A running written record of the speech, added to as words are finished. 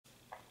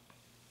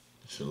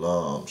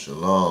Shalom,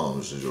 shalom.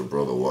 This is your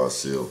brother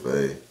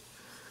Wasilkamilbey,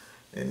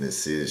 and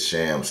this is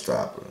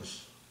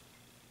Shamstoppers.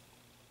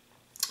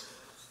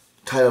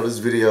 Title of this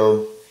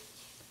video: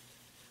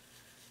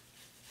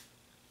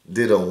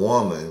 Did a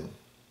woman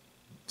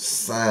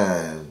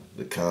sign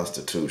the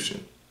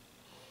Constitution?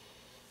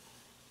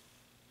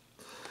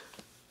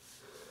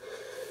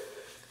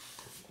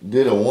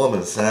 Did a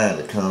woman sign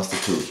the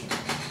Constitution?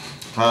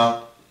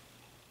 Huh?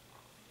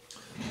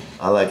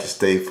 I like to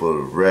state for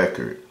the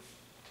record.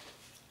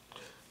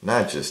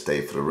 Not just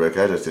state for the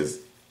record. I just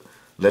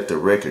let the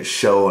record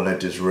show and let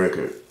this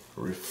record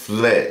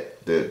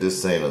reflect that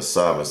this ain't a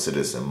sovereign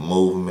citizen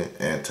movement,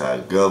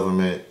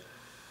 anti-government,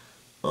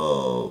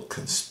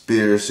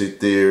 conspiracy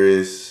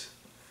theorists,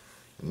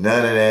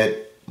 none of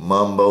that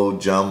mumbo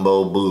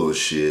jumbo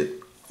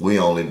bullshit. We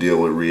only deal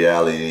with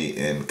reality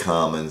and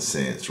common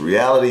sense.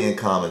 Reality and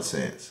common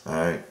sense, all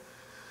right?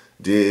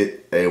 Did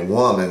a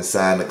woman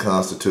sign the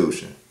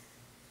Constitution?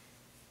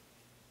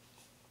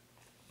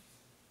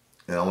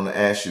 And I want to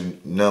ask you,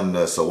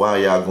 numbnuts, so why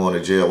y'all going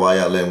to jail? Why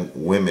y'all letting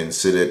women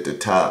sit at the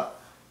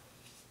top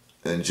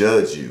and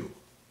judge you?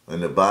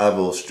 And the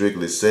Bible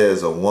strictly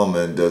says a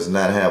woman does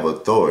not have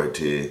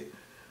authority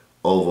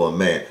over a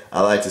man.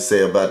 I like to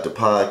say about the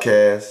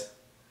podcast,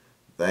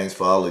 thanks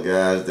for all the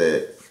guys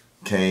that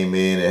came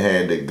in and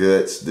had the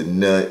guts, the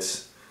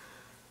nuts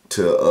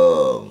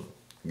to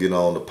get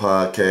on the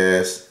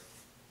podcast.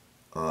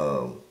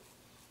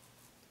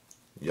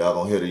 Y'all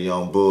gonna hear the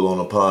young bull on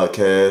the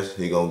podcast.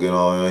 He gonna get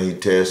on there, he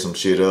tear some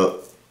shit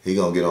up. He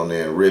gonna get on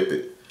there and rip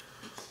it.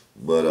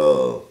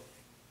 But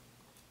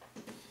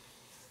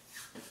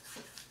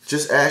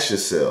just ask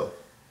yourself.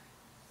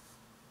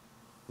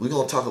 We're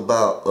gonna talk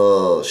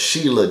about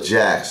Sheila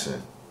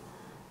Jackson.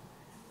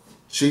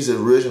 She's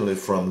originally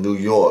from New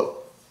York,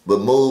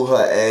 but moved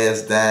her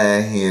ass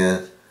down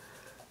here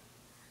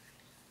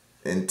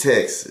in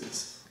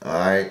Texas.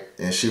 Alright?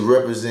 And she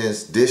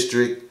represents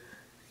District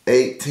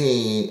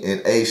 18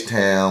 in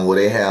H-Town, where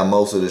they have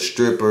most of the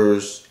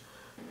strippers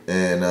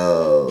and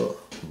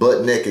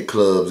butt-naked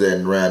clubs at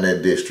and around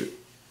that district.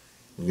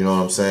 You know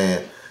what I'm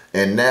saying?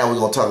 And now we're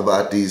going to talk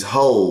about these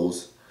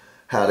hoes,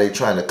 how they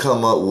trying to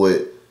come up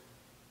with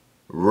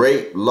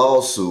rape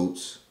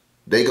lawsuits.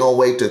 They going to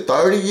wait till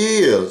 30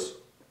 years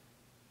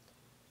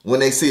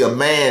when they see a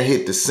man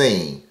hit the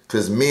scene,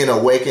 because men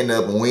are waking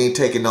up and we ain't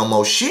taking no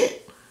more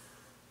shit.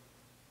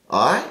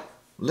 Alright?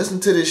 Listen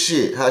to this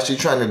shit, how she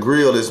trying to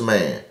grill this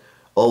man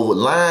over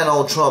lying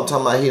on Trump,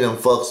 talking about he done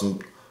fuck some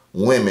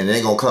women.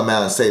 They gonna come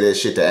out and say that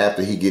shit to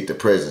after he get the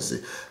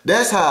presidency.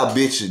 That's how a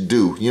bitch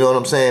do. You know what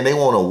I'm saying? They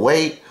want to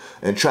wait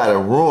and try to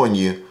ruin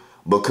you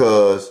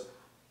because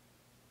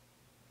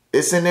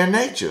it's in their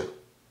nature.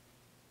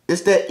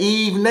 It's that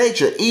Eve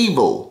nature,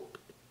 evil.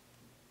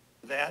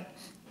 That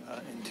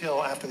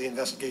until after the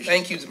investigation.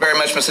 Thank you very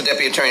much, Mr.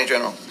 Deputy Attorney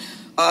General.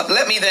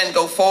 Let me then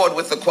go forward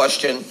with the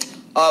question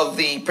of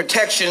the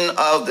protection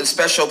of the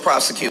special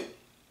prosecutor.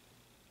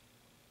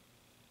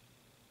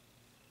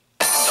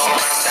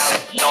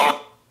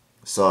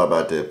 Sorry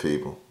about that,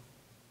 people.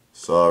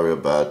 Sorry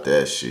about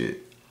that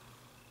shit.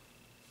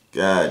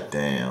 God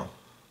damn.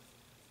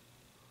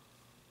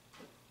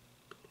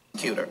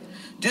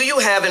 Do you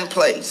have in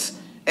place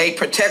a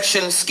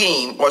protection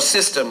scheme or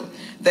system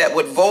that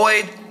would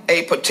void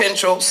a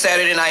potential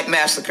Saturday night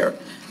massacre?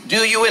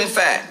 Do you, in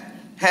fact,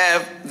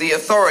 have the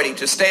authority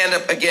to stand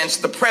up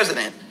against the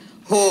president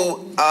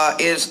who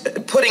is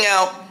putting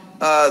out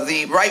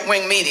the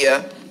right-wing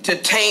media to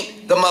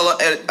taint the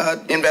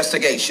Mueller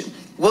investigation?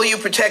 Will you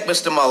protect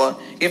Mr. Mueller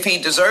if he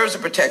deserves the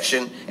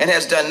protection and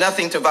has done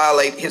nothing to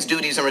violate his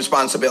duties and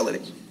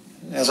responsibilities?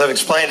 As I've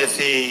explained, if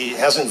he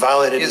hasn't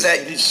violated his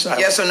duties... Is that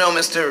yes or no,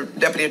 Mr.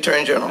 Deputy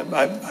Attorney General?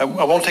 I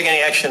won't take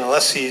any action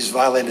unless he's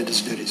violated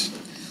his duties.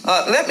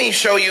 Let me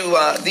show you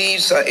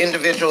these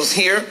individuals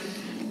here.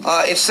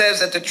 It says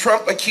that the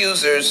Trump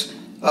accusers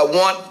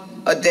want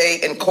a day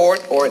in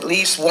court, or at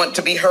least want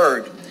to be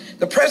heard.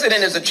 The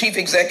president is the chief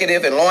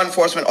executive and law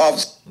enforcement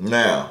officer.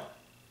 Now,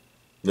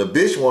 the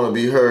bitch want to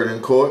be heard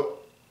in court.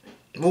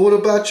 Well, what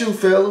about you,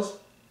 fellas?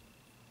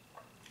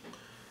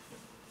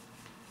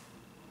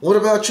 What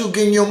about you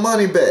getting your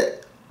money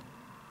back?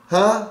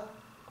 Huh?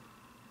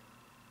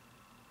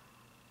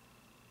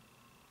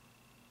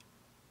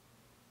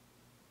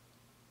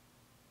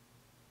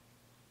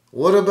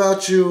 What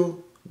about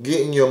you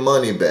getting your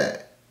money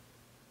back?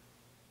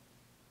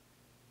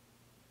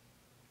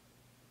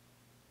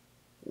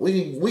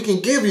 We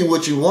can give you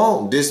what you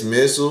want,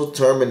 dismissal,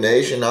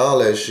 termination, all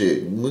that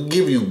shit. We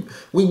give you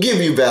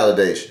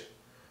validation.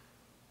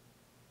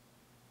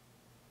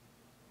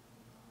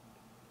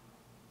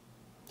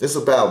 It's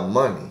about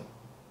money.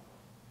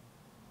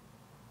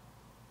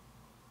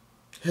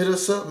 Hit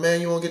us up,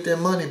 man. You want to get that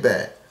money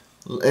back.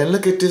 And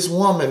look at this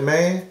woman,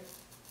 man.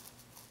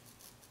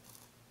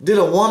 Did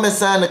a woman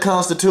sign the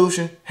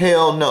Constitution?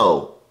 Hell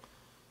no.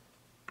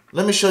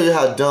 Let me show you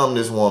how dumb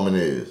this woman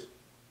is.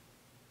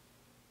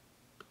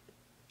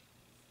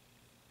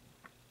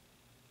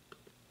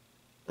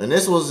 And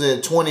this was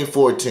in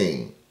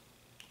 2014.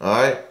 All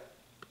right?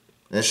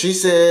 And she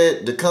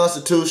said the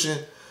Constitution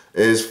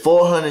is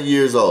 400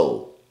 years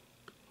old.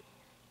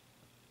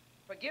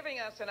 For giving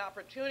us an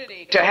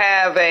opportunity to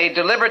have a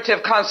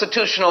deliberative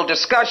constitutional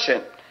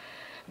discussion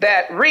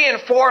that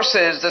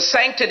reinforces the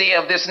sanctity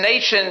of this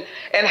nation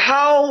and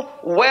how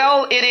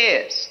well it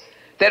is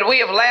that we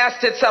have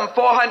lasted some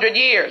 400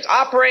 years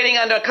operating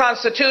under a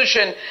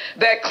constitution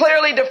that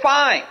clearly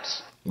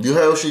defines. You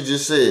heard what she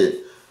just said.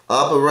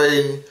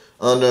 Operating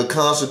under a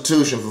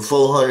constitution for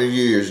 400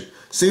 years.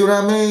 See what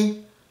I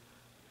mean?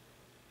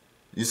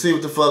 You see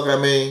what the fuck I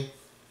mean?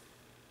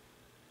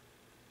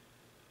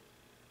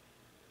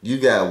 You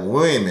got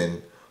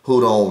women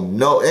who don't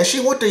know. And she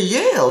went to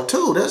Yale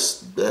too.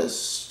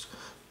 That's.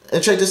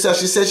 And check this out.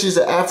 She said she's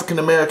an African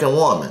American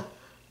woman.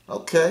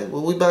 Okay,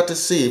 well, we about to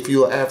see if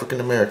you're an African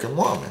American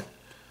woman.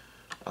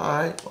 All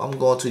right, I'm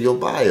going to your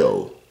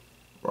bio,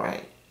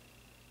 right?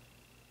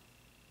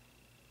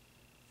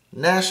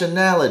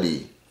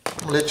 Nationality.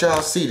 I'm gonna let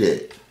y'all see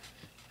that.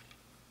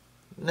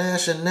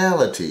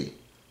 Nationality.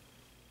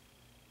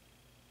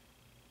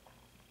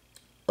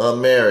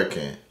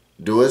 American.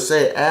 Do it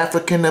say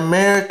African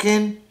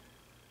American?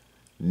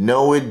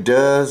 No, it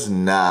does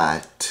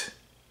not.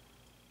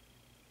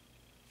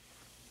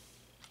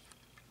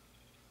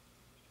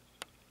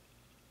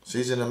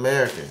 She's an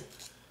American.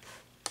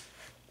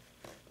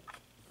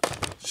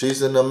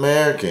 She's an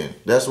American.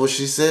 That's what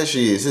she says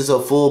she is. It's her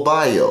full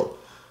bio.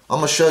 I'm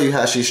going to show you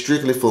how she's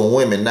strictly for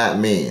women, not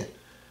men.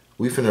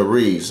 We finna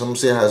read. So I'm going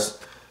to see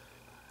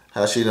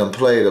how she done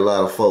played a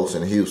lot of folks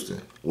in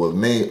Houston. Well,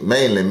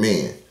 mainly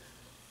men.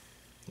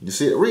 You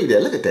see it? Read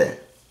that. Look at that.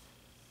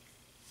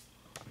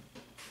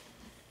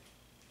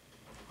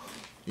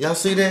 Y'all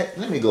see that?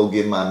 Let me go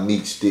get my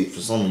meat stick for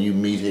some of you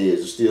meatheads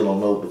who still don't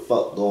know what the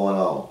fuck going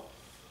on.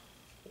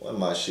 Where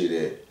my shit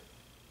at?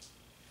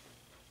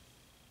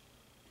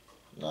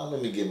 Now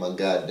let me get my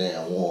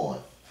goddamn one.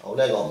 Oh,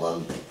 that got my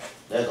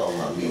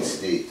meat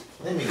stick.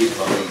 Let me get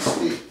my meat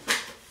stick.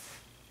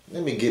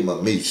 Let me get my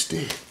meat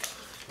stick.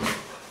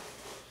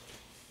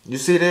 You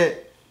see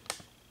that?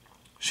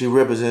 She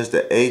represents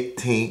the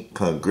 18th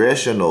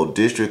Congressional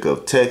District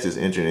of Texas,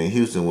 entering in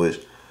Houston, which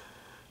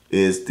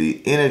is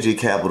the energy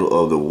capital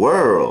of the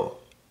world.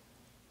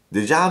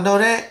 Did y'all know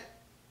that?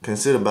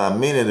 Considered by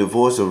many the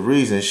voice of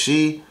reason,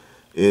 she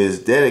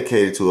is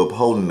dedicated to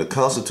upholding the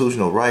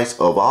constitutional rights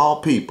of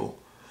all people.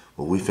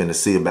 Well, we finna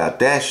see about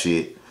that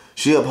shit.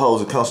 She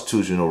upholds the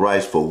constitutional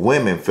rights for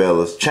women,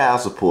 fellas.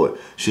 Child support.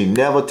 She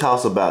never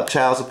talks about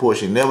child support.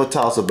 She never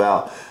talks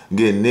about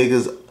getting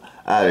niggas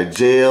out of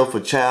jail for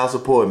child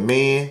support.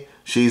 Men,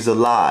 she's a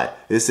lie.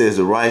 It says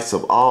the rights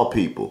of all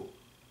people.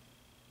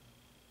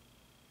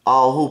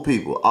 All who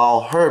people? All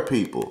her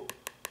people.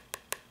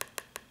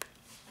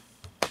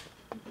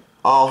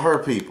 All her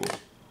people.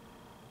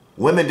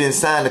 Women didn't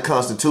sign the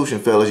Constitution,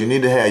 fellas. You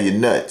need to have your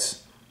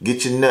nuts.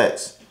 Get your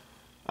nuts.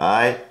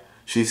 Alright?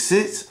 She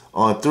sits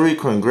on 3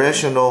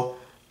 congressional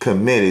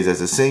committees as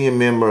a senior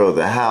member of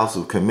the House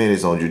of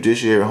Committees on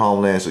Judiciary and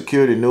Homeland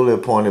Security, newly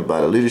appointed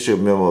by the leadership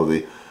member of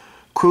the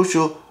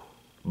Crucial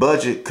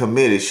Budget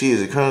Committee. She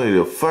is currently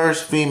the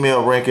first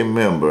female ranking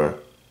member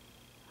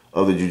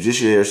of the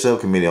Judiciary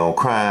Subcommittee on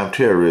Crime,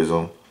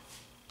 Terrorism,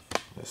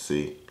 let's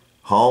see,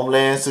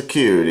 Homeland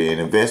Security and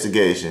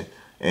Investigation,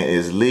 and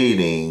is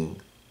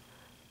leading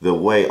the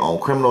way on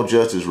criminal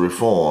justice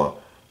reform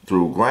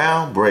through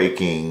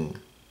groundbreaking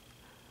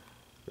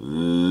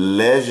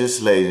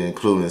legislation,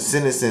 including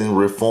Sentencing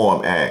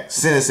Reform Act.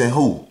 Sentencing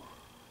who?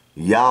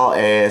 Y'all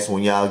ass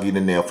when y'all get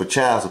in there for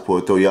child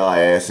support, throw y'all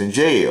ass in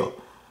jail.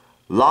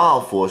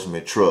 Law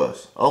enforcement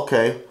trust.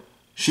 Okay.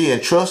 She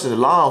entrusted the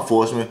law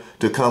enforcement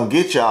to come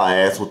get y'all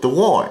ass with the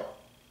warrant.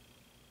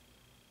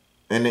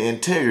 And the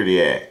Integrity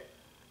Act.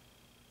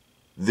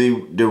 The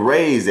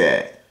RAISE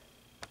Act.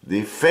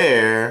 The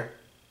Fair.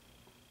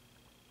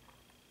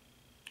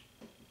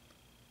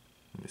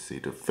 Let me see.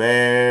 The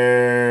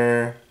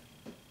Fair.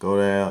 Go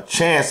down.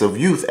 Chance of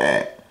Youth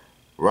Act.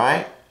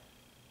 Right?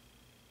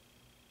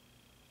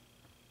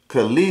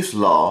 Caliph's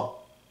Law.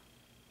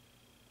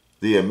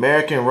 The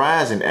American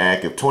Rising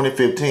Act of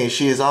 2015.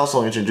 She has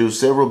also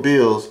introduced several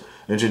bills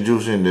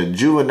introducing the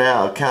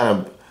Juvenile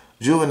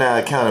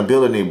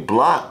Accountability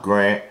Block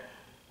Grant,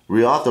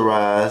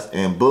 Reauthorized,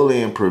 and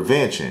Bullying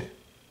Prevention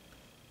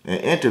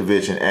and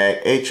Intervention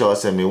Act, H.R.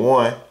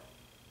 71.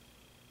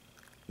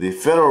 The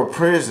Federal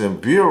Prison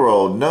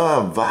Bureau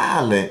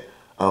Nonviolent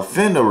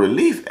Offender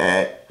Relief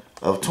Act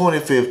of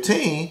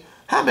 2015.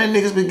 How many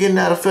niggas been getting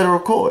out of federal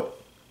court?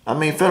 I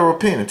mean federal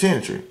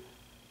penitentiary.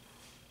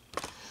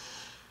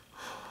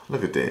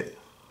 Look at that.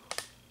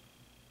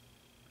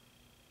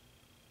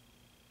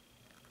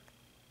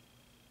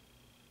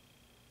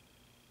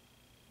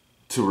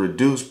 To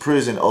reduce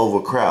prison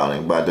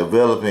overcrowding by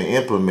developing and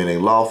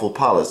implementing lawful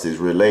policies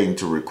relating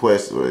to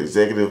requests for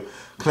executive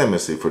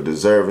clemency for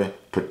deserving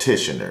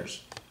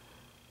petitioners.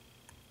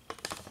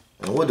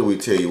 And what do we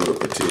tell you what a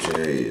petitioner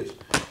is?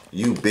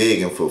 You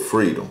begging for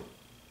freedom.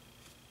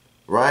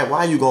 Right?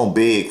 Why you gonna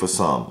beg for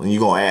something and you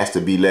gonna ask to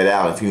be let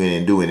out if you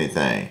didn't do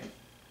anything?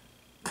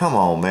 Come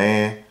on,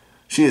 man.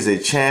 She is a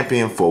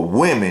champion for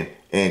women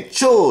and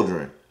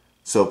children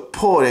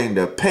supporting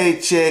the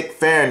Paycheck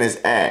Fairness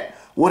Act.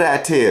 What I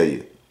tell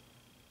you?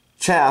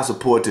 Child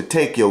support to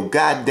take your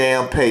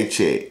goddamn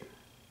paycheck.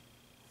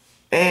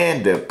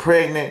 And the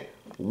pregnant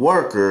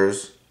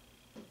workers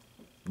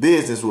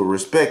business with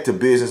respect to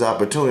business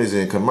opportunities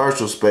in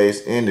commercial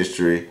space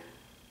industry.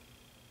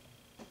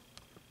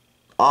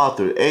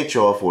 Authored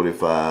HR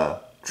 45,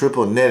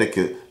 Triple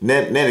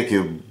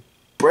Negative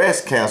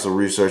Breast Cancer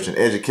Research and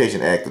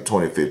Education Act of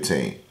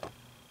 2015.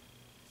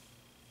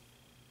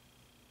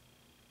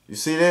 You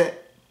see that?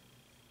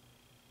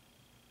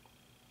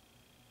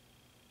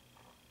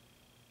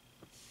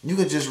 You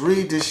can just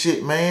read this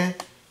shit, man.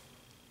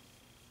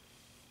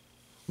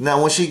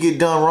 Now, when she get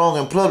done wrong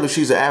in public,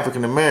 she's an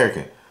African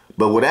American.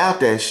 But without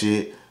that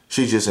shit,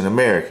 she's just an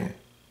American,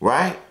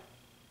 right?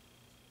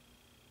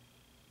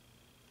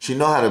 She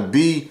know how to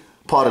be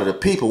part of the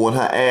people when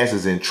her ass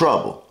is in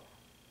trouble.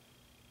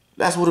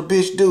 That's what a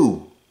bitch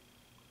do.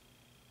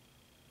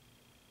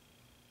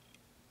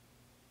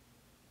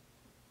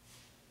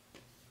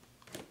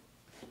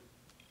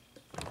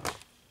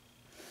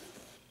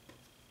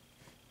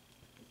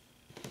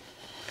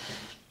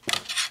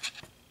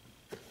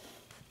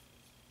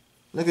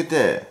 Look at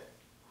that.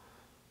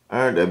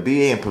 Earned a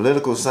BA in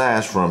political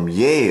science from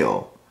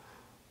Yale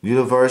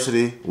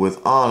University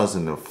with honors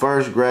in the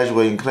first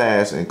graduating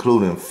class,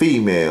 including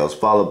females,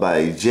 followed by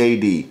a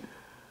JD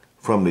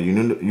from the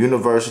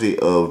University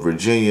of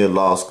Virginia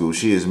Law School.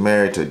 She is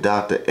married to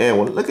Dr.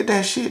 Edwin. Look at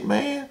that shit,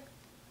 man.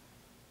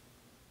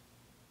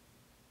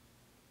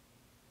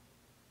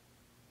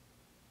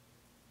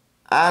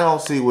 I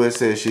don't see where it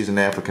says she's an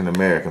African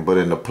American, but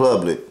in the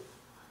public,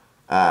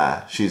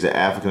 she's an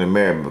African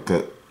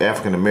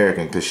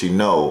American because she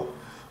know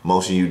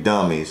most of you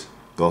dummies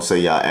gonna say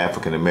y'all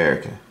African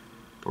American,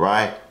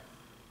 right?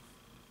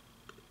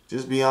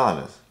 Just be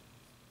honest.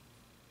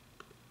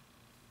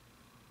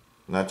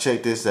 Now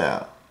check this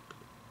out.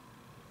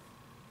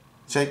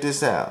 Check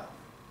this out.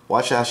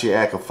 Watch how she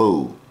act a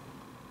fool.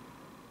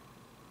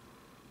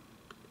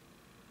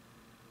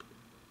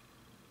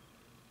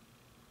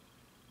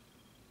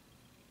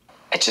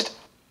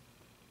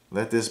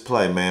 Let this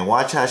play, man.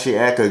 Watch how she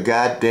act a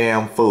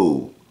goddamn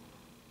fool.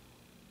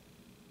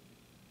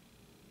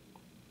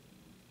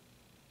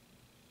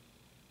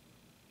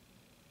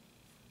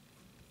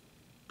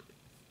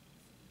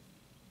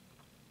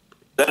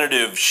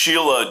 Representative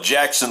Sheila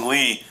Jackson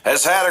Lee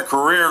has had a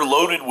career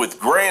loaded with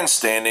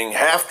grandstanding,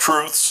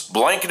 half-truths,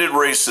 blanketed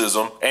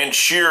racism, and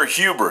sheer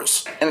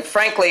hubris. And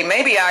frankly,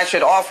 maybe I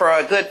should offer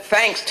a good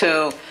thanks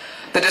to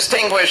the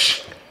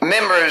distinguished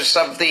members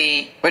of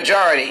the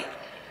majority,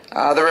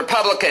 the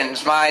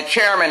Republicans, my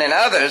chairman, and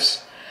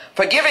others,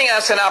 for giving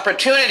us an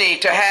opportunity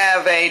to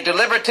have a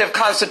deliberative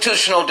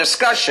constitutional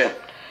discussion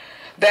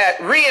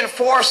that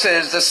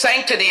reinforces the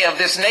sanctity of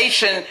this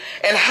nation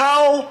and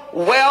how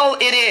well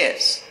it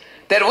is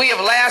that we have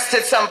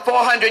lasted some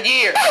 400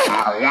 years.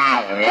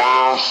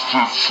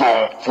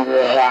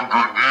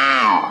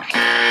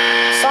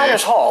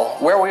 Signers Hall,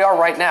 where we are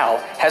right now,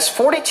 has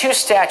 42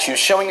 statues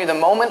showing you the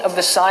moment of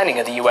the signing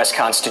of the U.S.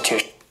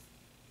 Constitution.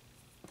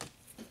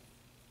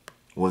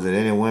 Was it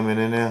any women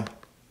in there?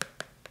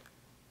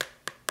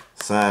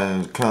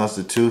 Signing the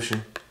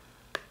Constitution?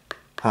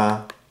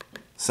 Huh?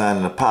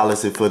 Signing a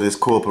policy for this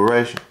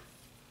corporation?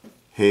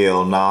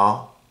 Hell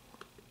no.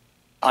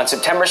 On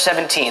September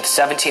 17th,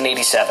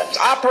 1787.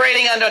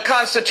 Operating under a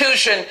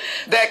constitution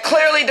that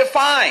clearly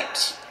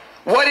defines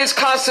what is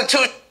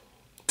constitution.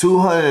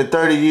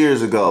 230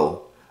 years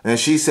ago. And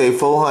she say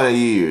 400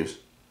 years.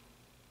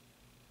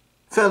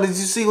 Fellas,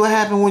 you see what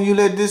happened when you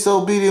let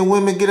disobedient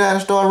women get out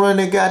and start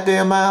running their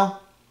goddamn mouth?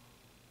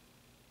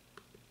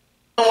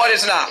 What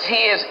is not. He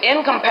is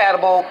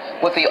incompatible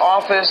with the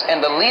office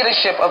and the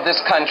leadership of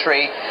this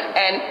country.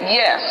 And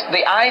yes,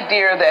 the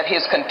idea that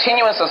his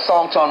continuous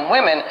assault on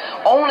women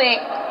only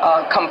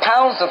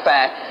compounds the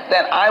fact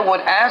that I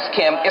would ask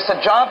him, it's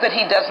a job that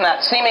he does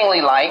not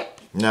seemingly like.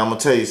 Now I'm going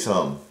to tell you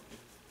something.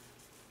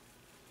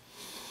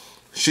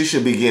 She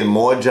should be getting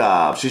more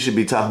jobs. She should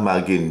be talking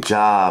about getting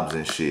jobs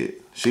and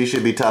shit. She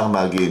should be talking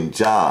about getting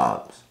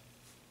jobs.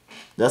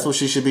 That's what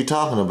she should be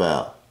talking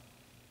about.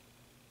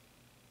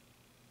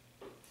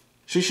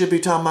 She should be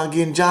talking about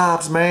getting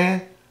jobs,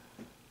 man.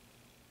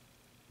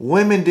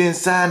 Women didn't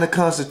sign the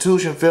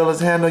Constitution,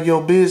 fellas. Handle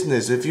your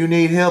business. If you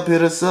need help,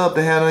 hit us up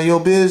to handle your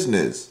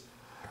business.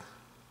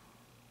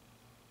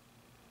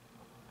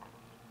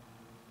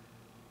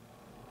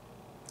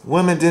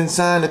 Women didn't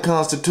sign the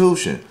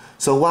Constitution.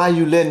 So why are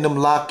you letting them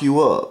lock you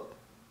up?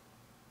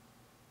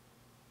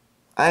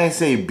 I ain't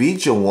say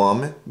beat your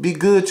woman. Be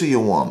good to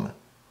your woman.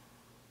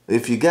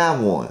 If you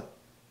got one,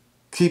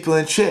 keep her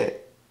in check.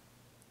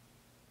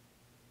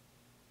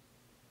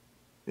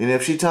 And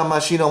if she talking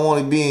about she don't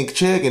want to be in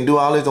check and do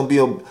all this, don't be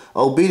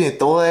obedient,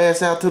 throw her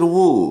ass out to the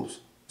wolves.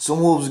 Some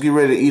wolves get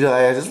ready to eat her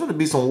ass. There's going to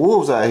be some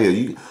wolves out here.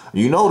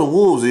 You know the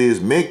wolves is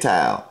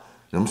MGTOW.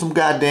 Them some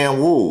goddamn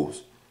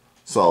wolves.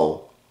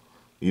 So,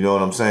 you know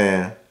what I'm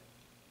saying?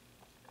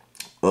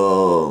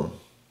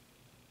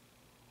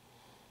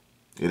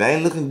 It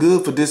ain't looking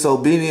good for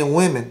disobedient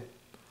women.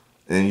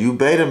 And you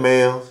beta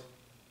males,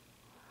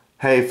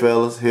 hey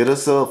fellas, hit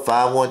us up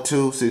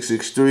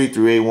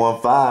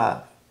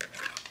 512-663-3815.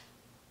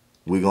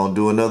 We're gonna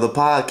do another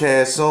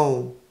podcast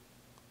soon.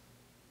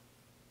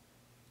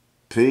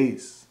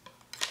 Peace.